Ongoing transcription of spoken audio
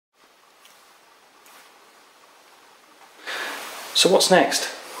So what's next?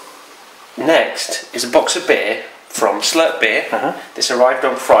 Next is a box of beer from Slurp Beer. This arrived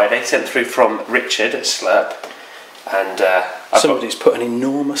on Friday, sent through from Richard at Slurp. And somebody's put an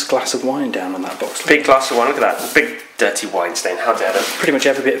enormous glass of wine down on that box. Big glass of wine, look at that. Big dirty wine stain, how dare them. Pretty much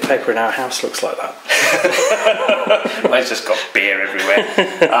every bit of paper in our house looks like that. Mine's just got beer everywhere.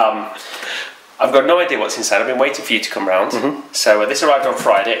 I've got no idea what's inside. I've been waiting for you to come round. So this arrived on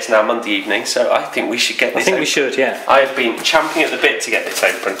Friday, it's now Monday evening, so I think we should get this open. We should, yeah. I have been champing at the bit to get this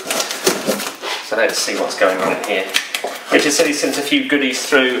open. So let's see what's going on in here. Richard said he sent a few goodies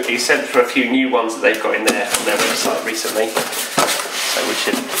through. He sent through a few new ones that they've got in there on their website recently. So we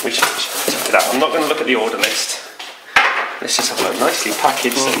should check it out. I'm not going to look at the order list. Let's just have a look. Nicely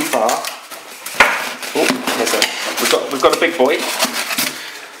packaged so far. Oh, we've got a big boy.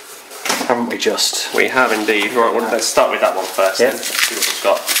 Haven't we just? We have indeed. Right, well, let's start with that one first. Yeah. Then. Let's see what we've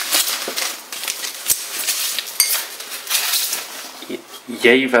got.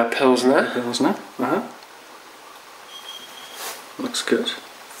 Jever Pilsner. Looks good.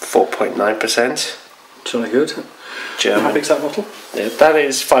 4.9%. Jolly good. German. How big's that bottle? Yeah, that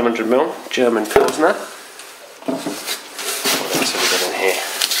is 500ml. German Pilsner. What else have we got in here?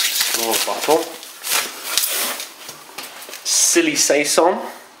 Small bottle. Silly Saison.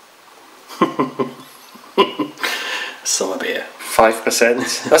 Summer beer.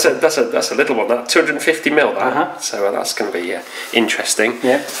 5%. That's a little one. That 250ml. That. So that's going to be interesting.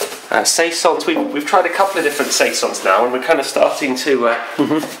 Yeah. Saisons. We've tried a couple of different saisons now, and we're kind of starting to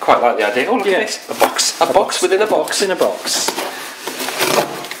quite like the idea. Oh, look at this! A box. A box within a box. In a box.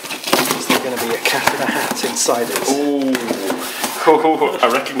 Is there going to be a cat in a hat inside it? Ooh. Oh, I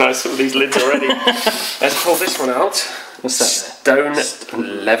recognise some of these lids already. Let's pull this one out. What's that? Stone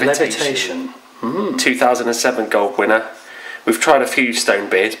Levitation. 2007 gold winner. We've tried a few Stone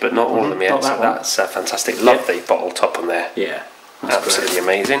beers, but not all of them yet. So that's fantastic. Love the bottle top on there. Yeah, absolutely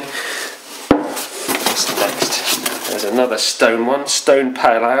amazing. What's next? There's another Stone one. Stone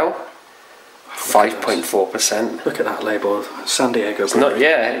Pale Ale. 5.4%. Look at that label. San Diego. It's not.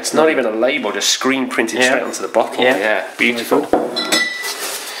 Yeah, it's not even a label. Just screen printed straight onto the bottle. Yeah, beautiful.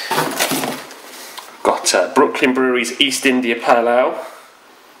 Got Brooklyn Brewery's East India Pale Ale.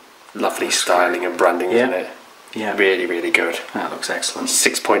 Lovely styling and branding, isn't it? Yeah. Really, really good. That looks excellent.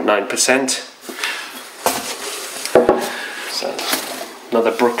 6.9%. So,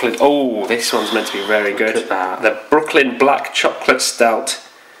 another Brooklyn. Oh, this one's meant to be very good. Look at that. The Brooklyn Black Chocolate Stout.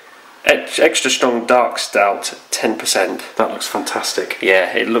 Extra strong dark stout, 10%. That looks fantastic.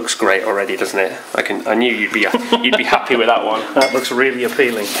 Yeah, it looks great already, doesn't it? I knew you'd be happy with that one. That looks really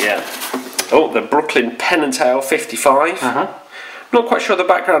appealing. Yeah. Oh, the Brooklyn Pennant Ale 55. Not quite sure the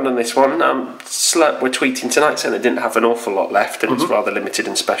background on this one. Slurp were tweeting tonight saying they didn't have an awful lot left, and it's rather limited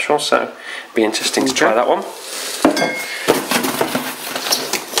and special, so it'd be interesting to try that one.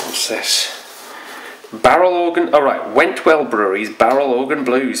 What's this? Barrel Organ. All right, Wentwell Brewery's Barrel Organ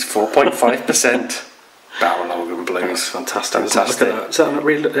Blues, 4.5%. Barrel Organ Blues. That's fantastic. Look at that. Is that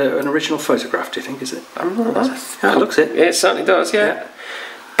an original photograph, do you think, is it? I'm not sure. Yeah, it looks it. Yeah, it certainly does, yeah.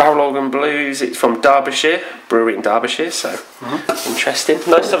 Barrel Organ Blues, it's from Derbyshire, brewery in Derbyshire, so interesting.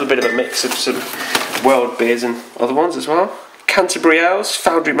 Nice to have a bit of a mix of some world beers and other ones as well. Canterbury Ales,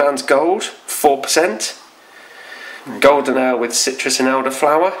 Foundry Man's Gold, 4%. Golden Ale with citrus and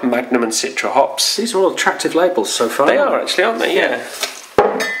elderflower, Magnum and Citra hops. These are all attractive labels so far. They are actually, aren't they? Yeah.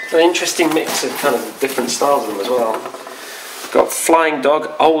 An interesting mix of kind of different styles of them as well. Got Flying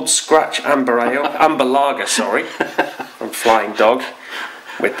Dog, Old Scratch Amber Ale, Amber Lager, sorry, from Flying Dog.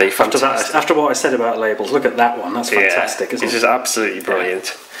 With the fantastic. After what I said about labels, look at that one. That's fantastic, isn't it? It's just absolutely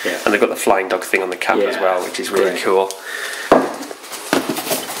brilliant. Yeah. And they've got the Flying Dog thing on the cap as well, which is really cool.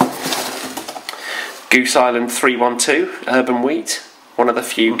 Goose Island 312 Urban Wheat. One of the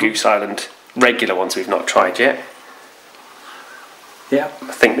few Goose Island regular ones we've not tried yet. Yeah.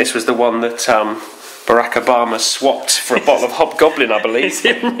 I think this was the one that Barack Obama swapped for a bottle of Hobgoblin, I believe. Is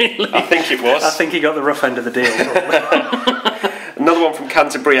it really? I think it was. I think he got the rough end of the deal. Another one from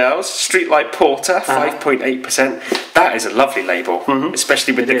Canterbury Ales, Streetlight Porter, 5.8%. That is a lovely label,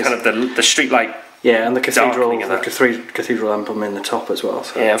 especially with kind of the streetlight. Yeah, and the cathedral emblem in the top as well.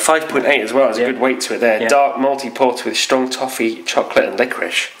 So. Yeah, 5.8 as well. There's a good weight to it there. Yeah. Dark malty porter with strong toffee, chocolate, and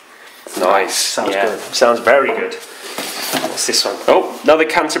licorice. Nice. Sounds good. Sounds very good. What's this one? Oh, another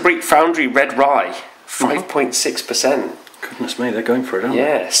Canterbury Foundry Red Rye, 5.6%. Goodness me, they're going for it, aren't they?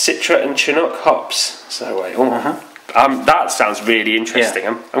 Yeah, Citra and Chinook hops. So that sounds really interesting.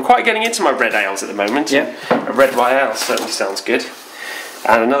 Yeah. I'm quite getting into my red ales at the moment. Yeah. A red rye ale certainly sounds good.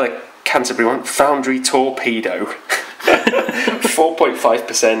 And another Canterbury one, Foundry Torpedo,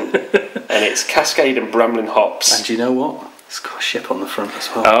 4.5%, and it's Cascade and Bramlin hops. And you know what? It's got a ship on the front as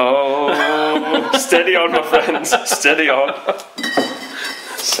well. Oh, steady on, my friends, steady on.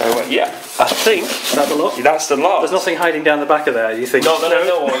 So yeah, I think Is that the lot? that's the lot. There's nothing hiding down the back of there, do you think? Not that I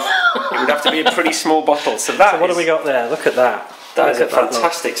know of. It would have to be a pretty small bottle. So that. So what have we got there? Look at that. That is a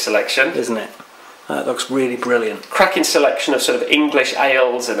fantastic selection, isn't it? That looks really brilliant. Cracking selection of sort of English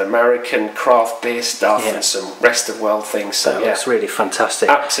ales and American craft beer stuff and some rest of world things. So that looks really fantastic.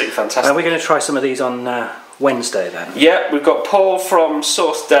 Absolutely fantastic. Are we going to try some of these on Wednesday then? Yeah, we've got Paul from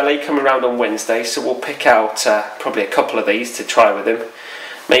Source Deli coming around on Wednesday, so we'll pick out probably a couple of these to try with him.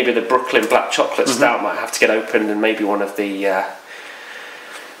 Maybe the Brooklyn Black Chocolate Stout might have to get opened, and maybe one of the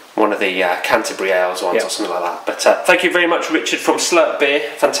Canterbury Ales ones or something like that. But thank you very much, Richard from Slurp Beer.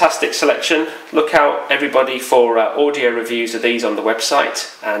 Fantastic selection. Look out, everybody, for audio reviews of these on the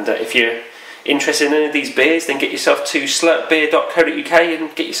website. And if you're interested in any of these beers, then get yourself to slurpbeer.co.uk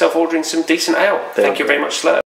and get yourself ordering some decent ale. Thank you very much, Slurp.